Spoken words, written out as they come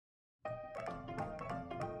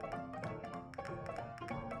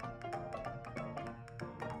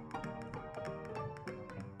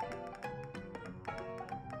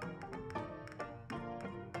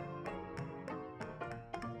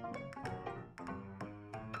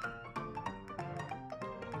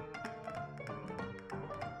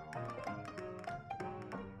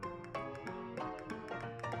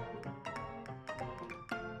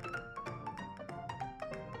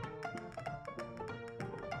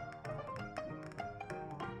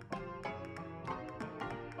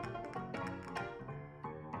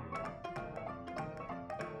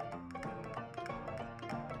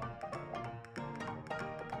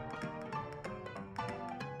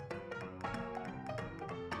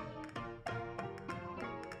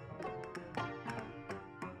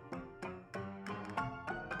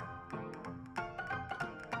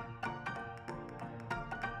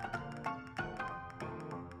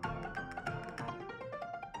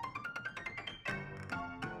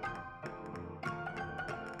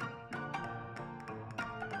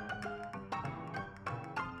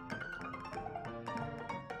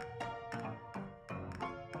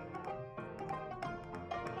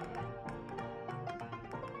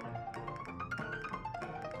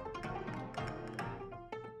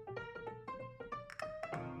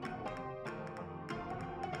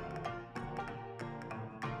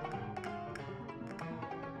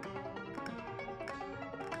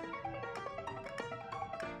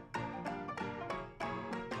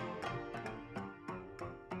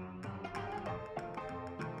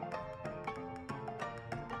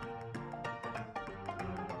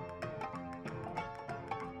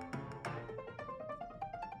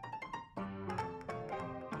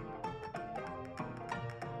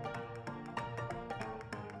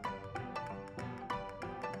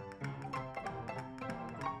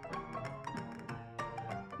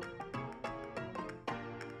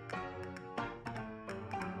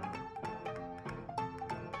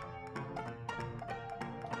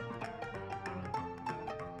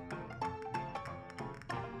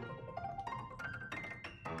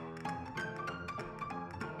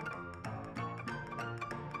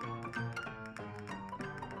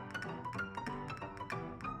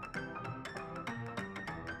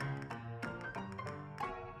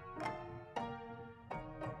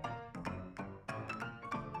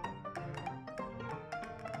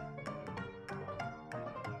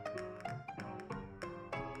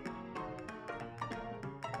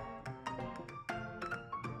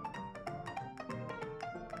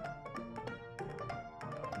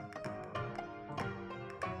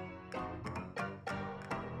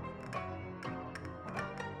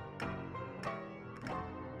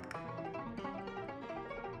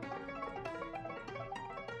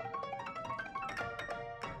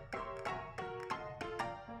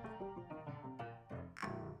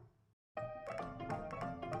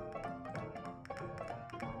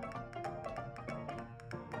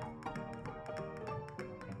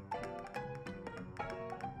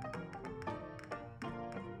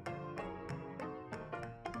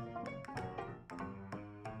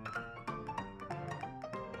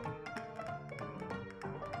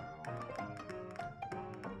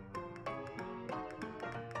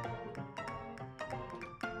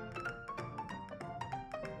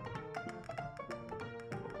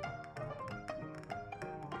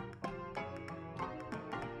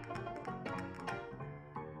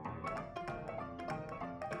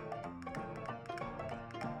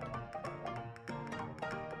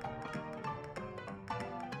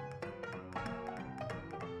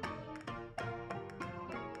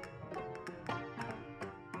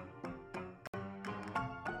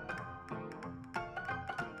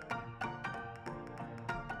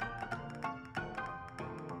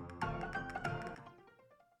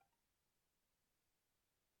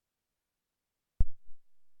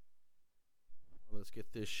Let's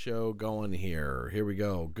get this show going here. Here we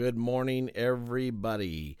go. Good morning,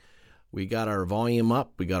 everybody. We got our volume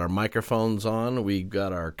up. We got our microphones on. We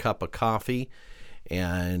got our cup of coffee.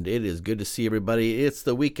 And it is good to see everybody. It's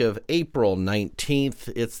the week of April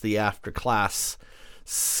 19th. It's the after class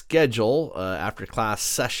schedule, after class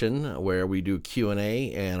session where we do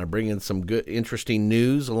Q&A and I bring in some good, interesting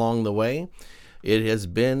news along the way. It has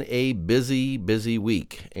been a busy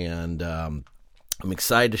week, and I'm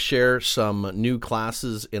excited to share some new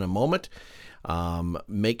classes in a moment.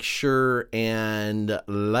 Make sure and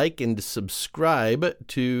like and subscribe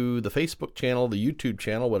to the Facebook channel, the YouTube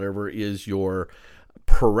channel, whatever is your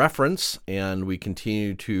preference. And we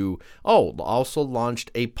continue to, also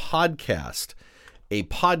launched a podcast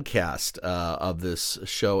of this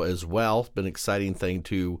show as well. It's been an exciting thing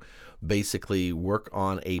to basically work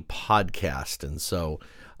on a podcast. And so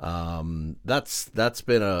that's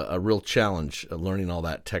been a real challenge, learning all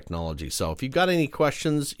that technology. So if you've got any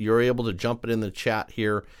questions, you're able to jump it in the chat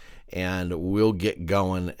here, and we'll get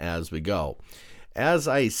going as we go. As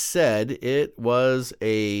I said, it was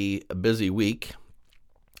a busy week,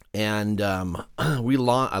 and I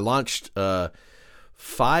launched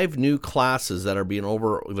 5 new classes that are they're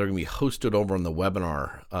going to be hosted over in the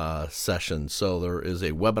webinar session. So there is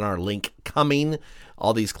a webinar link coming.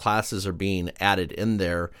 All these classes are being added in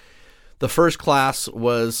there. The first class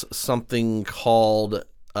was something called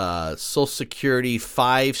Social Security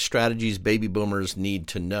 5 Strategies Baby Boomers Need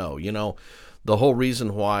to Know. You know, the whole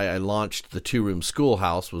reason why I launched the 2-Room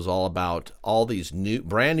Schoolhouse was all about all these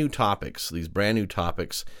brand new topics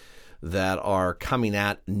that are coming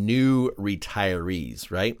at new retirees,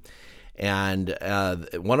 right? And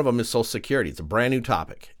one of them is Social Security. It's a brand new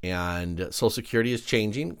topic, and Social Security is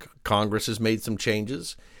changing. Congress has made some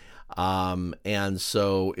changes, and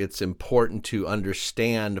so it's important to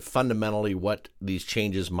understand fundamentally what these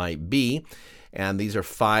changes might be. And these are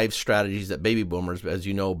 5 strategies that baby boomers, as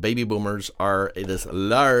you know, baby boomers are this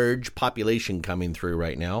large population coming through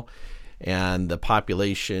right now. And the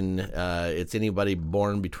population, it's anybody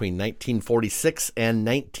born between 1946 and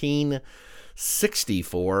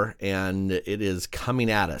 1964, and it is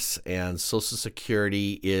coming at us. And Social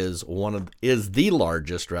Security is the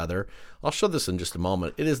largest. I'll show this in just a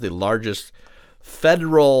moment. It is the largest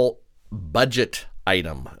federal budget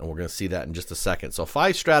item, and we're going to see that in just a second. So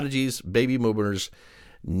 5 strategies baby boomers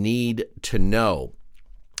need to know,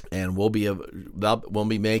 and we'll be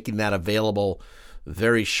making that available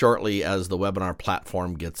very shortly as the webinar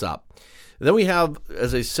platform gets up. And then we have,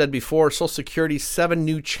 as I said before, Social Security 7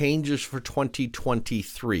 new changes for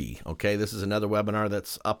 2023. Okay, this is another webinar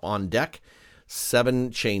that's up on deck.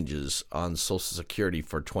 7 changes on Social Security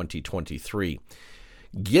for 2023.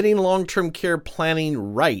 Getting long-term care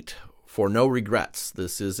planning right for no regrets.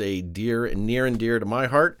 This is a near and dear to my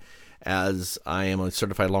heart, as I am a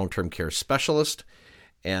certified long-term care specialist.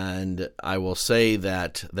 And I will say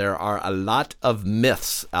that there are a lot of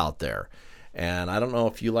myths out there. And I don't know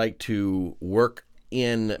if you like to work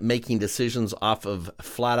in making decisions off of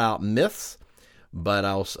flat-out myths, but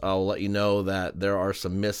I'll let you know that there are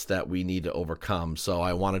some myths that we need to overcome. So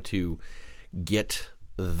I wanted to get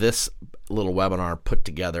this little webinar put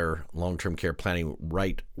together, long-term care planning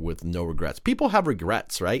right with no regrets. People have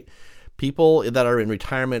regrets, right? People that are in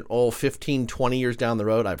retirement, 15, 20 years down the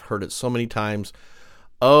road, I've heard it so many times.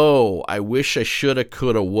 Oh, I wish I shoulda,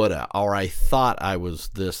 coulda, woulda, or I thought I was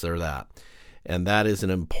this or that. And that is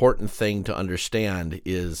an important thing to understand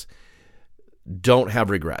is don't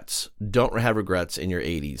have regrets. Don't have regrets in your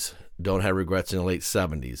 80s. Don't have regrets in the late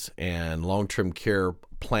 70s. And long-term care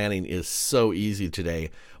planning is so easy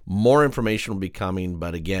today. More information will be coming,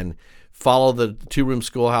 but again, follow the 2-Room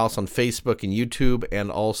Schoolhouse on Facebook and YouTube,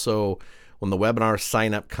 and also when the webinar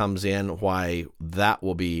sign up comes in, why that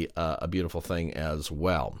will be a beautiful thing as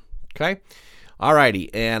well. Okay. All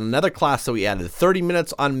righty. And another class that we added, 30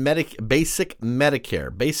 minutes on basic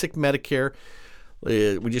Medicare. Basic Medicare.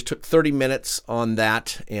 We just took 30 minutes on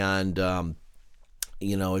that. And, I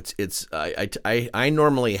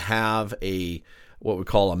normally have what we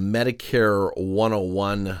call a Medicare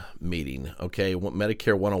 101 meeting. Okay.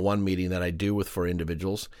 Medicare 101 meeting that I do for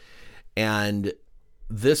individuals. And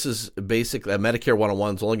this is basically, Medicare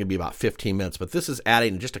 101 is only going to be about 15 minutes, but this is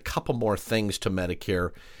adding just a couple more things to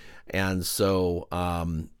Medicare. And so,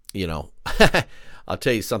 I'll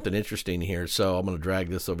tell you something interesting here. So I'm going to drag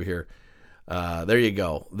this over here. There you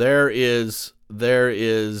go. There's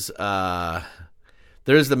the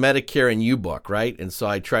Medicare and You book, right? And so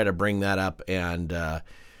I try to bring that up, and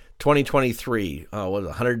 2023,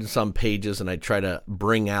 100 and some pages, and I try to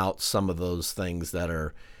bring out some of those things that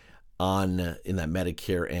are in that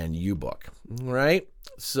Medicare and U-Book. All right,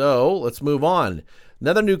 so let's move on.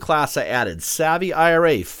 Another new class I added, Savvy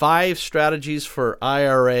IRA, 5 strategies for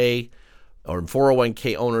IRA or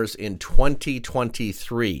 401k owners in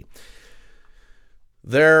 2023.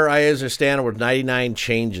 There, I understand, were 99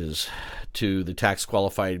 changes to the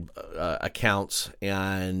tax-qualified accounts,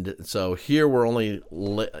 and so here we're only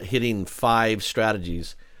hitting 5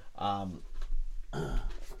 strategies. I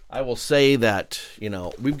will say that,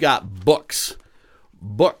 we've got books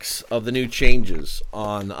of the new changes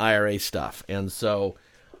on IRA stuff, and so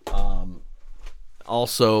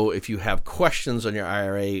also, if you have questions on your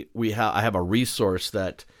IRA, I have a resource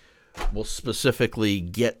that will specifically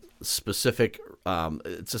get specific.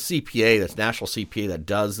 It's a CPA, that's National CPA, that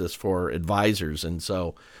does this for advisors, and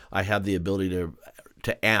so I have the ability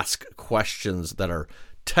to ask questions that are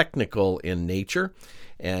technical in nature,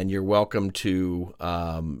 and you're welcome to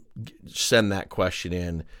send that question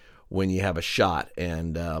in when you have a shot,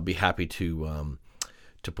 and I'll be happy to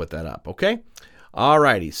put that up. Okay. All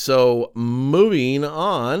righty. So moving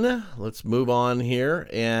on, let's move on here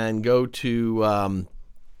and go to.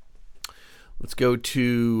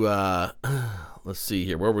 Let's see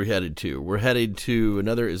here. Where are we headed to? We're headed to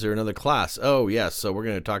another. Is there another class? Oh, yes. So we're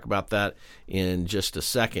going to talk about that in just a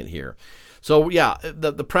second here. So yeah,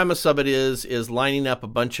 the premise of it is lining up a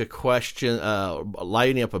bunch of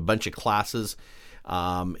lining up a bunch of classes.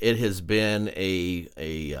 It has been a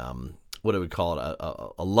what do we call it?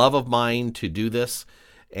 A love of mine to do this,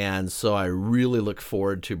 and so I really look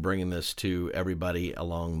forward to bringing this to everybody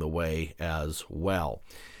along the way as well.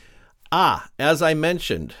 As I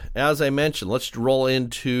mentioned, let's roll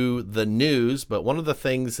into the news. But one of the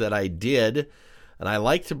things that I did, and I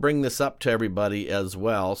like to bring this up to everybody as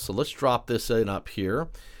well. So let's drop this in up here.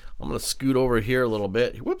 I'm going to scoot over here a little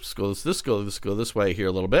bit. Whoops, go this way here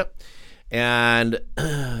a little bit. And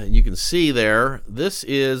you can see there, this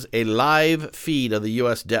is a live feed of the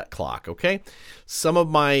U.S. debt clock. Okay, some of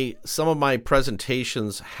my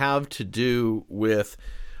presentations have to do with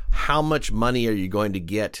how much money are you going to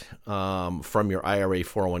get from your IRA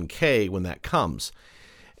 401k when that comes.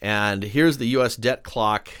 And here's the U.S. debt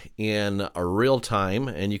clock in a real time,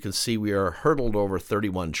 and you can see we are hurtled over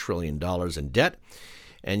 $31 trillion in debt.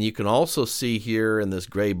 And you can also see here in this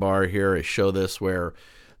gray bar here, I show this where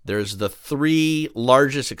there's the 3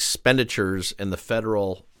 largest expenditures in the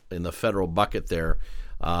federal bucket there.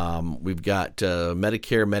 We've got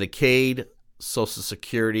Medicare, Medicaid, Social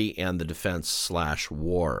Security, and the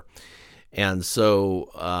defense/war. And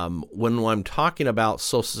so when I'm talking about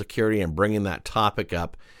Social Security and bringing that topic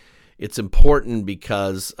up, it's important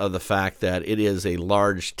because of the fact that it is a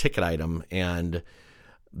large ticket item, and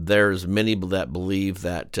there's many that believe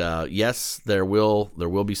that yes, there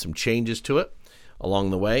will be some changes to it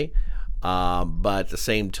along the way, but at the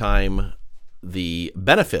same time, the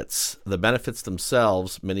benefits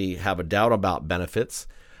themselves, many have a doubt about benefits.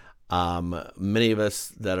 Many of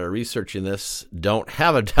us that are researching this don't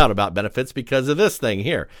have a doubt about benefits because of this thing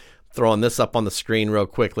here. Throwing this up on the screen real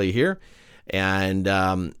quickly here, and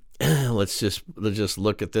let's just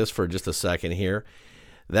look at this for just a second here.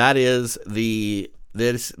 That is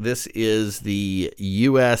this is the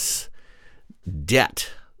U.S.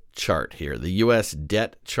 debt chart here. The U.S.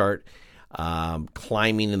 debt chart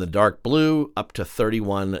climbing in the dark blue up to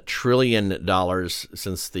 $31 trillion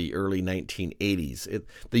since the early 1980s.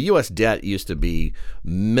 The U.S. debt used to be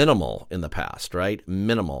minimal in the past, right?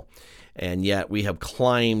 Minimal. And yet we have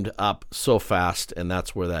climbed up so fast, and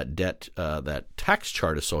that's where that debt, that tax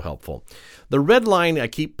chart is so helpful. The red line, I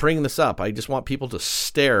keep bringing this up. I just want people to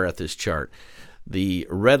stare at this chart. The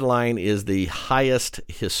red line is the highest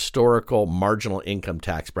historical marginal income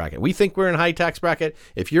tax bracket. We think we're in a high tax bracket.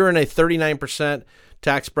 If you're in a 39%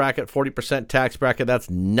 tax bracket, 40% tax bracket, that's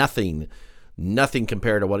nothing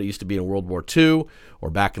compared to what it used to be in World War II or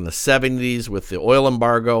back in the 70s with the oil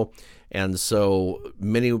embargo. And so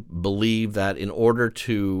many believe that in order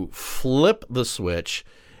to flip the switch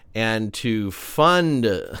and to fund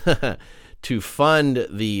the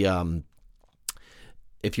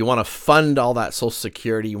if you want to fund all that Social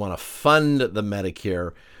Security, you want to fund the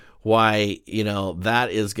Medicare, why, that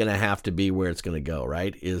is going to have to be where it's going to go,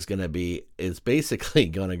 right? It's basically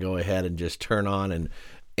going to go ahead and just turn on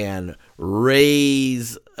and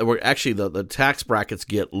raise, actually the tax brackets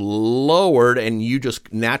get lowered and you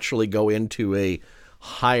just naturally go into a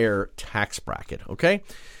higher tax bracket, okay?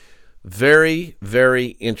 Very, very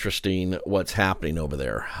interesting what's happening over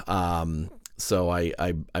there. So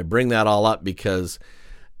I bring that all up because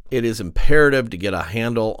it is imperative to get a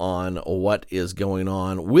handle on what is going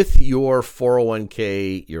on with your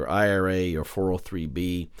 401k, your IRA, your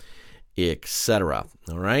 403b, etc.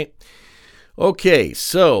 All right. Okay,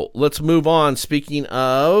 so let's move on. Speaking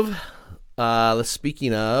of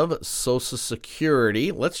Social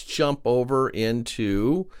Security, let's jump over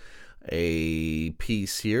into a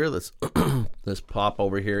piece here. Let's pop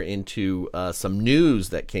over here into some news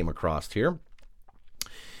that came across here,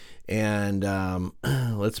 and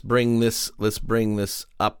let's bring this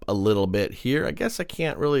up a little bit here. I guess I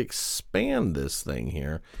can't really expand this thing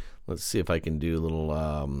here. Let's see if I can do a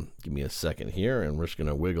little, give me a second here, and we're just going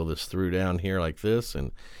to wiggle this through down here like this,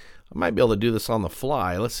 and I might be able to do this on the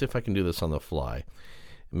fly. Let's see if I can do this on the fly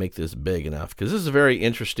and make this big enough, because this is a very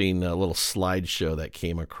interesting little slideshow that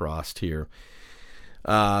came across here.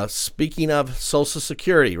 Speaking of Social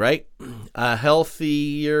Security, right? A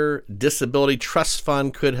healthier disability trust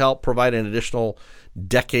fund could help provide an additional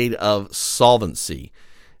decade of solvency.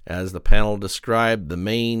 As the panel described, the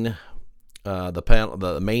main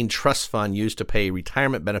trust fund used to pay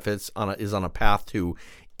retirement benefits is on a path to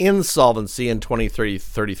insolvency in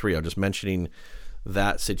 2033. I'm just mentioning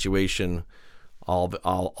that situation,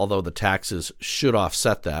 although the taxes should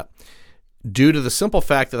offset that, due to the simple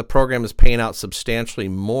fact that the program is paying out substantially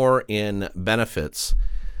more in benefits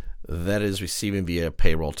that is receiving via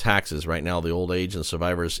payroll taxes. Right now, the Old Age and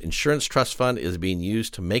Survivors Insurance Trust Fund is being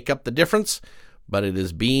used to make up the difference, but it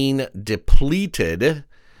is being depleted.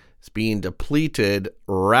 It's being depleted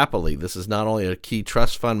rapidly. This is not only a key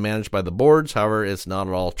trust fund managed by the boards, however, it's not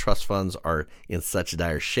all trust funds are in such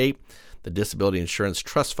dire shape. The Disability Insurance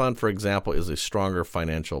Trust Fund, for example, is a stronger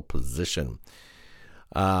financial position.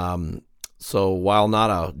 So while not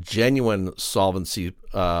a genuine solvency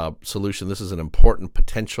solution, this is an important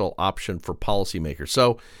potential option for policymakers.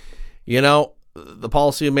 So, the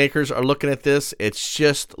policymakers are looking at this. It's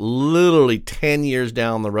just literally 10 years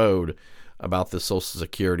down the road about the Social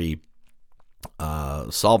Security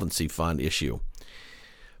solvency fund issue.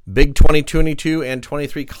 Big 2022 and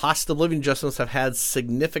 23 cost of living adjustments have had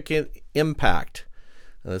significant impact.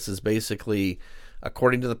 Now, this is basically,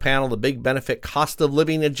 according to the panel, the big benefit cost of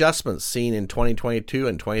living adjustments seen in 2022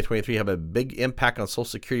 and 2023 have a big impact on Social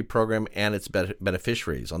Security program and its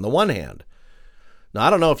beneficiaries. On the one hand, now I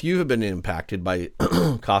don't know if you have been impacted by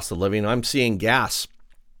cost of living. I'm seeing gas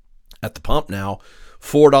at the pump now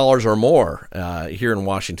 $4 or more here in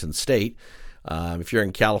Washington State. If you're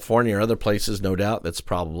in California or other places, no doubt that's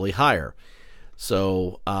probably higher.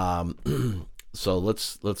 So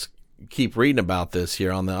let's keep reading about this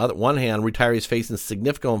here. On the other one hand, retirees facing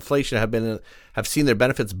significant inflation have seen their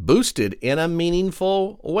benefits boosted in a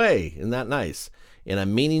meaningful way. Isn't that nice? In a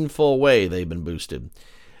meaningful way, they've been boosted.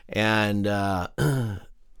 And on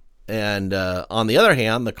the other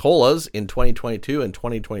hand, the COLAs in 2022 and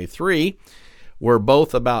 2023 were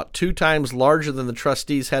both about 2 times larger than the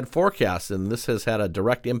trustees had forecast, and this has had a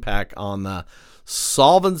direct impact on the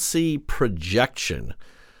solvency projection.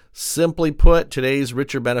 Simply put, today's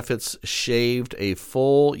richer benefits shaved a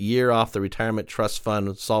full year off the retirement trust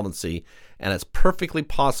fund solvency, and it's perfectly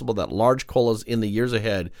possible that large COLAs in the years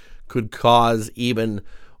ahead could cause even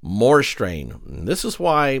more strain. And this is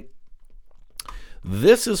why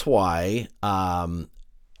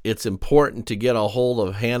it's important to get a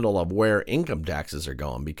handle of where income taxes are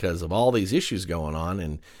going, because of all these issues going on.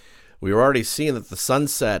 And we were already seeing that the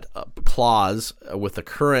sunset clause with the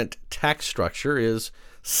current tax structure is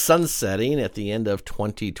sunsetting at the end of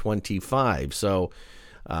 2025. So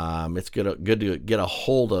it's good to get a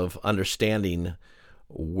hold of understanding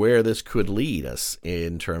where this could lead us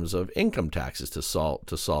in terms of income taxes to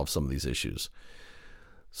solve some of these issues.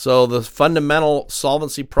 So the fundamental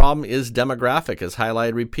solvency problem is demographic, as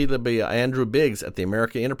highlighted repeatedly by Andrew Biggs at the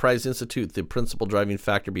American Enterprise Institute. The principal driving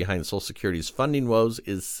factor behind Social Security's funding woes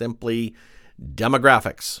is simply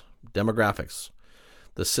demographics.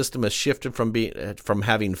 The system has shifted from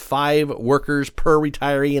having 5 workers per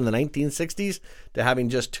retiree in the 1960s to having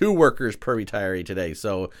just 2 workers per retiree today.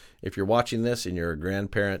 So if you're watching this and you're a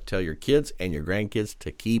grandparent, tell your kids and your grandkids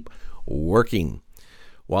to keep working.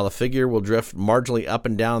 While the figure will drift marginally up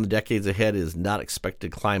and down in the decades ahead, it is not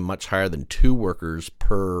expected to climb much higher than 2 workers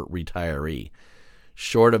per retiree.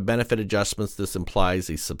 Short of benefit adjustments, this implies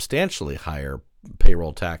a substantially higher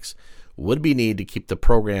payroll tax would be needed to keep the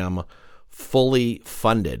program fully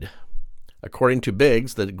funded. According to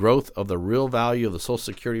Biggs, the growth of the real value of the Social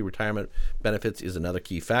Security retirement benefits is another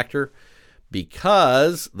key factor,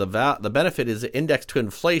 because the benefit is indexed to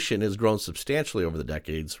inflation has grown substantially over the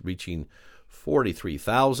decades, reaching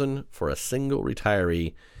 $43,000 for a single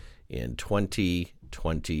retiree in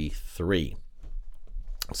 2023.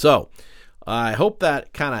 So I hope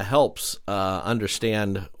that kind of helps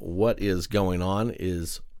understand what is going on.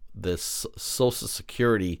 Is this Social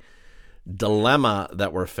Security dilemma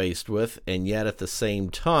that we're faced with, and yet at the same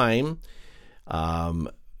time,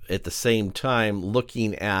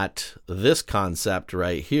 looking at this concept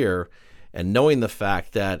right here and knowing the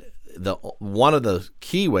fact that one of the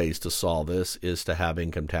key ways to solve this is to have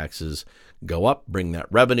income taxes go up, bring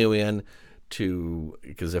that revenue in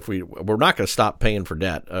because if we're not going to stop paying for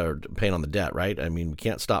debt or paying on the debt, right? I mean, we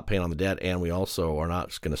can't stop paying on the debt, and we also are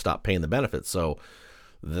not going to stop paying the benefits. So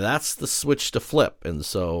that's the switch to flip. And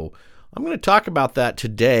so I'm going to talk about that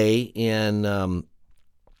today in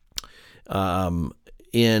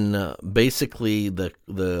basically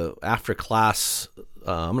the after class.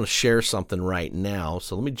 I'm going to share something right now.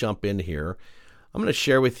 So let me jump in here. I'm going to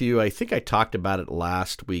share with you, I think I talked about it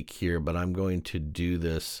last week here, but I'm going to do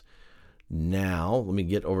this now. Let me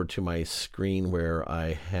get over to my screen where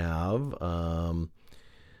I have,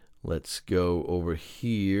 let's go over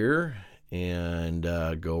here and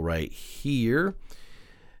go right here.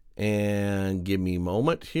 And give me a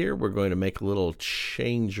moment here. We're going to make a little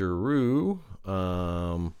changeroo.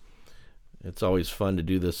 It's always fun to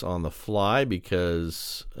do this on the fly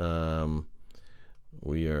because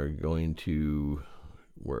we are going to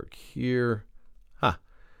work here.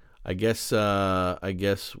 I guess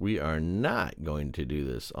we are not going to do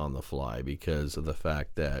this on the fly because of the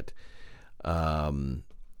fact that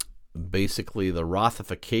basically the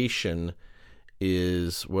Rothification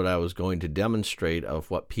is what I was going to demonstrate of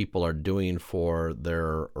what people are doing for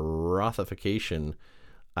their Rothification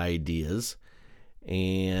ideas.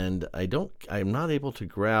 And I'm not able to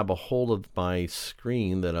grab a hold of my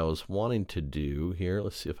screen that I was wanting to do here.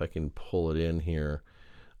 Let's see if I can pull it in here.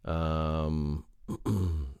 I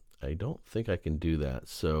don't think I can do that.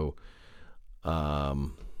 So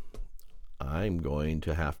I'm going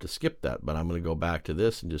to have to skip that, but I'm going to go back to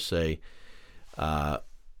this and just say,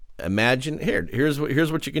 imagine here's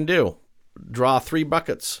what you can do. Draw 3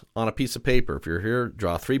 buckets on a piece of paper. If you're here,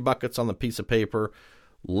 draw 3 buckets on the piece of paper.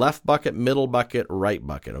 Left bucket, middle bucket, right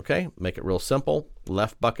bucket. Okay, make it real simple.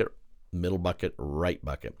 Left bucket, middle bucket, right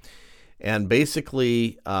bucket. And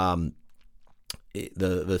basically, the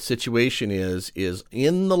situation is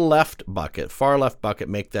in the left bucket, far left bucket,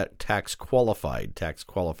 make that tax qualified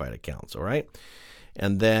accounts. All right.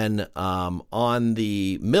 And then on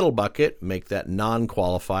the middle bucket, make that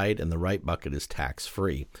non-qualified, and the right bucket is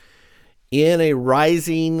tax-free. In a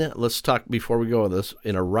rising, let's talk before we go with this,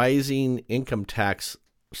 in a rising income tax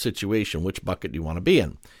situation, which bucket do you want to be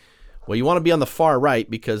in? Well, you want to be on the far right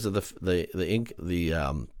because of the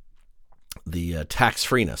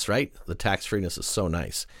tax-freeness, right? The tax-freeness is so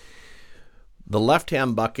nice. The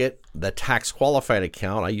left-hand bucket, the tax-qualified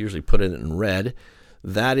account, I usually put it in red.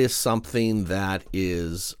 That is something that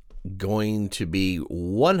is going to be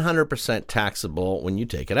 100% taxable when you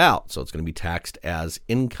take it out. So it's going to be taxed as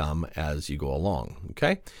income as you go along,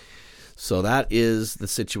 okay? So that is the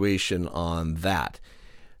situation on that.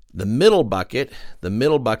 The middle bucket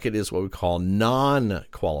is what we call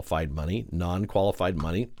non-qualified money.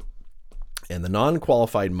 And the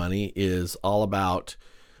non-qualified money is all about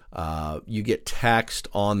you get taxed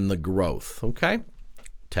on the growth, okay?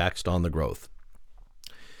 Taxed on the growth.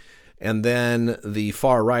 And then the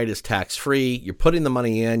far right is tax-free. You're putting the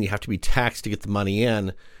money in. You have to be taxed to get the money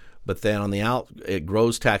in. But then on the out, it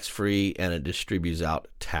grows tax-free and it distributes out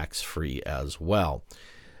tax-free as well.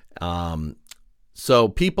 So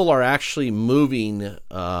people are actually moving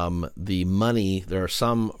the money. There are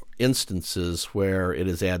some instances where it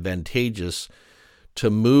is advantageous to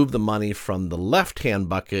move the money from the left-hand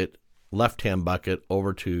bucket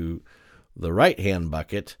over to the right-hand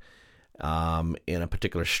bucket in a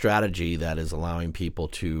particular strategy that is allowing people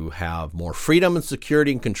to have more freedom and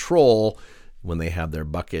security and control when they have their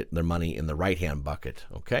money in the right-hand bucket,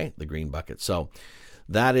 okay, the green bucket. So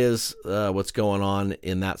that is what's going on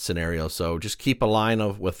in that scenario. So just keep a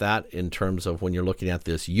line with that in terms of when you're looking at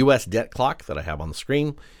this U.S. debt clock that I have on the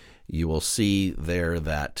screen. You will see there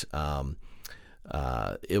that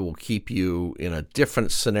it will keep you in a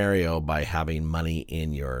different scenario by having money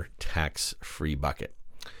in your tax-free bucket.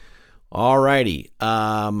 All righty.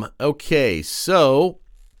 Okay, so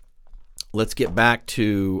let's get back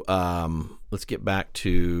to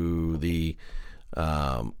the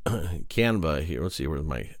Canva here. Let's see, where's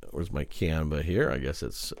my Canva here? I guess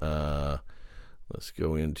it's let's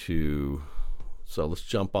go into, so let's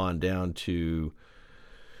jump on down to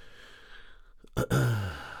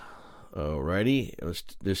alrighty. Let's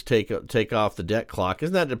just take off the debt clock.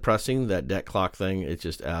 Isn't that depressing, that debt clock thing? It's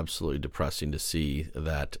just absolutely depressing to see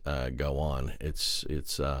that go on. It's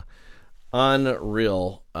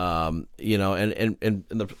unreal. And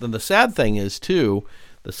the sad thing is too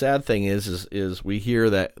the sad thing is we hear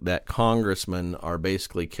that congressmen are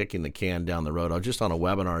basically kicking the can down the road. I was just on a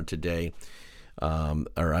webinar today,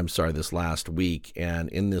 this last week, and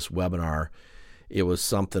in this webinar, it was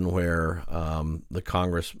something where the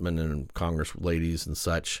congressmen and congress ladies and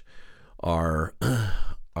such are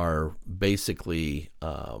basically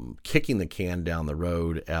kicking the can down the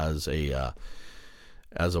road as a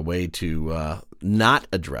way to not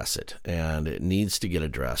address it, and it needs to get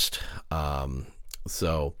addressed.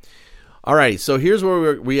 So, all right. So here's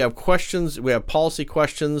where we have questions. We have policy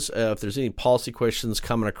questions. If there's any policy questions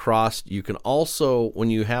coming across, you can also,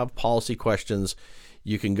 when you have policy questions,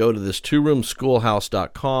 you can go to this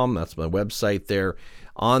tworoomschoolhouse.com. That's my website there.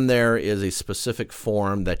 On there is a specific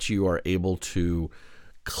form that you are able to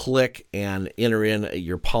click and enter in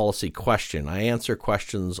your policy question. I answer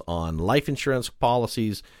questions on life insurance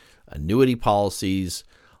policies, annuity policies,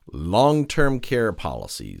 long-term care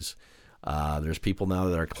policies. There's people now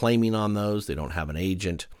that are claiming on those. They don't have an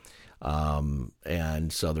agent.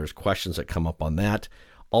 And so there's questions that come up on that.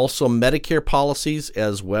 Also Medicare policies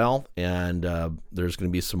as well. And there's going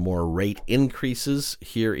to be some more rate increases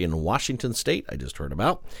here in Washington State, I just heard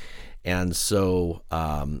about. And so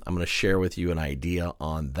I'm going to share with you an idea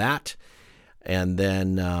on that. And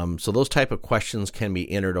then, so those type of questions can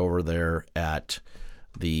be entered over there at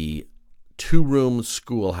the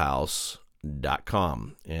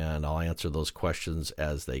tworoomschoolhouse.com, and I'll answer those questions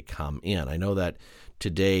as they come in. I know that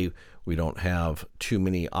today we don't have too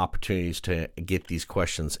many opportunities to get these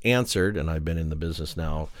questions answered, and I've been in the business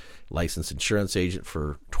now, licensed insurance agent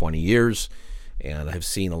for 20 years, and I've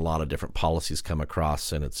seen a lot of different policies come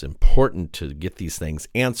across, and it's important to get these things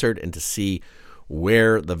answered and to see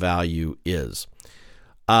where the value is.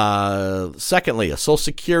 Secondly, a Social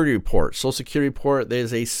Security report. Social Security report,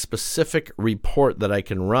 there's a specific report that I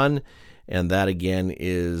can run, and that again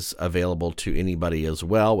is available to anybody as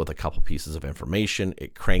well with a couple pieces of information.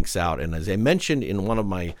 It cranks out, and as I mentioned in one of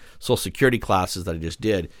my Social Security classes that I just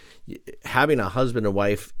did, having a husband and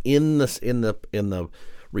wife in the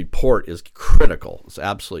report is critical. It's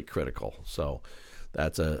absolutely critical. So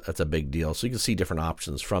that's a big deal. So you can see different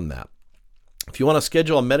options from that. If you want to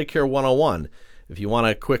schedule a Medicare 101, if you want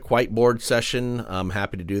a quick whiteboard session, I'm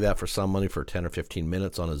happy to do that for some money for 10 or 15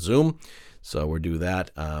 minutes on a Zoom. So we'll do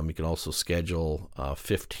that. You can also schedule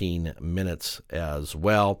 15 minutes as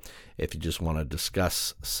well if you just want to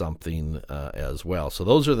discuss something as well. So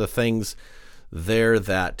those are the things there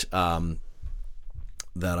that I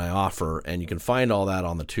offer, and you can find all that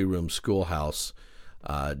on the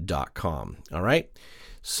tworoomschoolhouse.com. All right.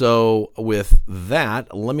 So with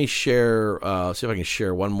that, let me share, see if I can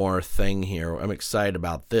share one more thing here. I'm excited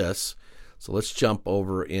about this. So let's jump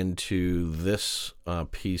over into this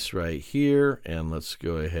piece right here, and let's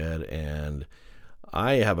go ahead, and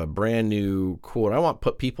I have a brand new quote. I want to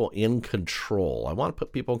put people in control.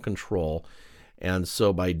 And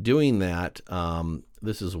so by doing that,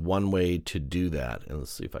 this is one way to do that. And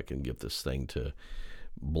let's see if I can get this thing to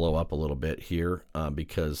blow up a little bit here,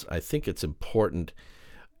 because I think it's important.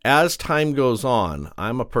 As time goes on,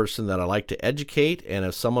 I'm a person that I like to educate, and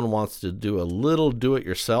if someone wants to do a little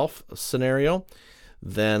do-it-yourself scenario,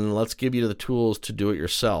 then let's give you the tools to do it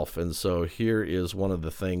yourself. And so here is one of the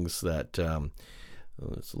things that,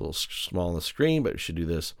 it's a little small on the screen, but we should do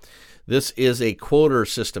this. This is a quoter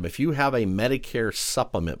system. If you have a Medicare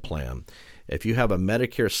supplement plan,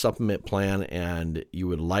 and you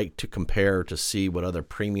would like to compare to see what other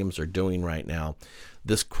premiums are doing right now,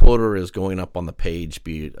 this quoter is going up on the page.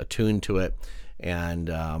 Be attuned to it. And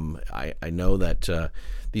I know that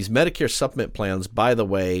these Medicare supplement plans, by the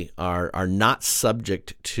way, are not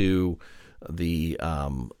subject to the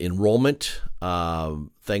enrollment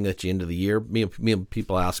thing at the end of the year. Me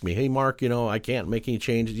people ask me, hey, Mark, I can't make any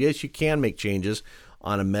changes. Yes, you can make changes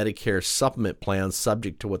on a Medicare supplement plan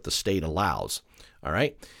subject to what the state allows. All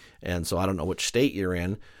right. And so I don't know which state you're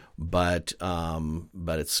in, but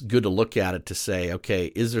it's good to look at it to say, okay,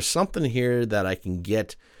 is there something here that I can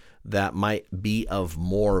get that might be of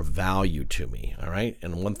more value to me? All right.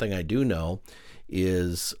 And one thing I do know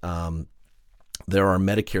is there are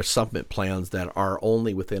Medicare supplement plans that are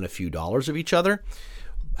only within a few dollars of each other.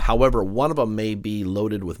 However, one of them may be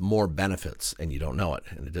loaded with more benefits, and you don't know it,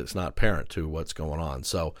 and it's not apparent to what's going on.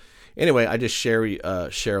 So anyway, I just share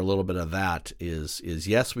a little bit of that. Is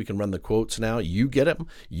yes, we can run the quotes now. You get them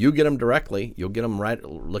directly. You'll get them right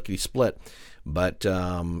lickety split. But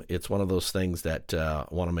it's one of those things that I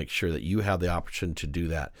want to make sure that you have the opportunity to do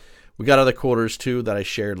that. We got other quoters too that I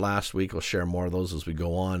shared last week. We'll share more of those as we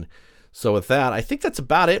go on. So with that, I think that's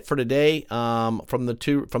about it for today from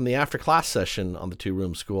the after class session on the Two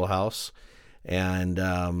Room Schoolhouse.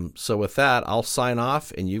 And so with that, I'll sign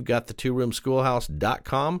off, and you've got the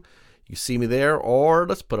tworoomschoolhouse.com. You see me there, or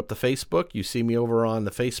let's put up the Facebook. You see me over on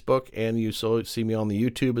the Facebook, and you see me on the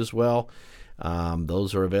YouTube as well.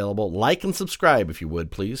 Those are available. Like and subscribe if you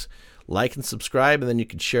would, please. Like and subscribe, and then you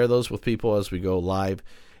can share those with people as we go live.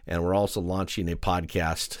 And we're also launching a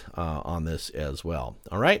podcast on this as well.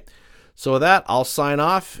 All right. So with that, I'll sign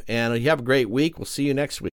off, and you have a great week. We'll see you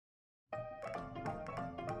next week.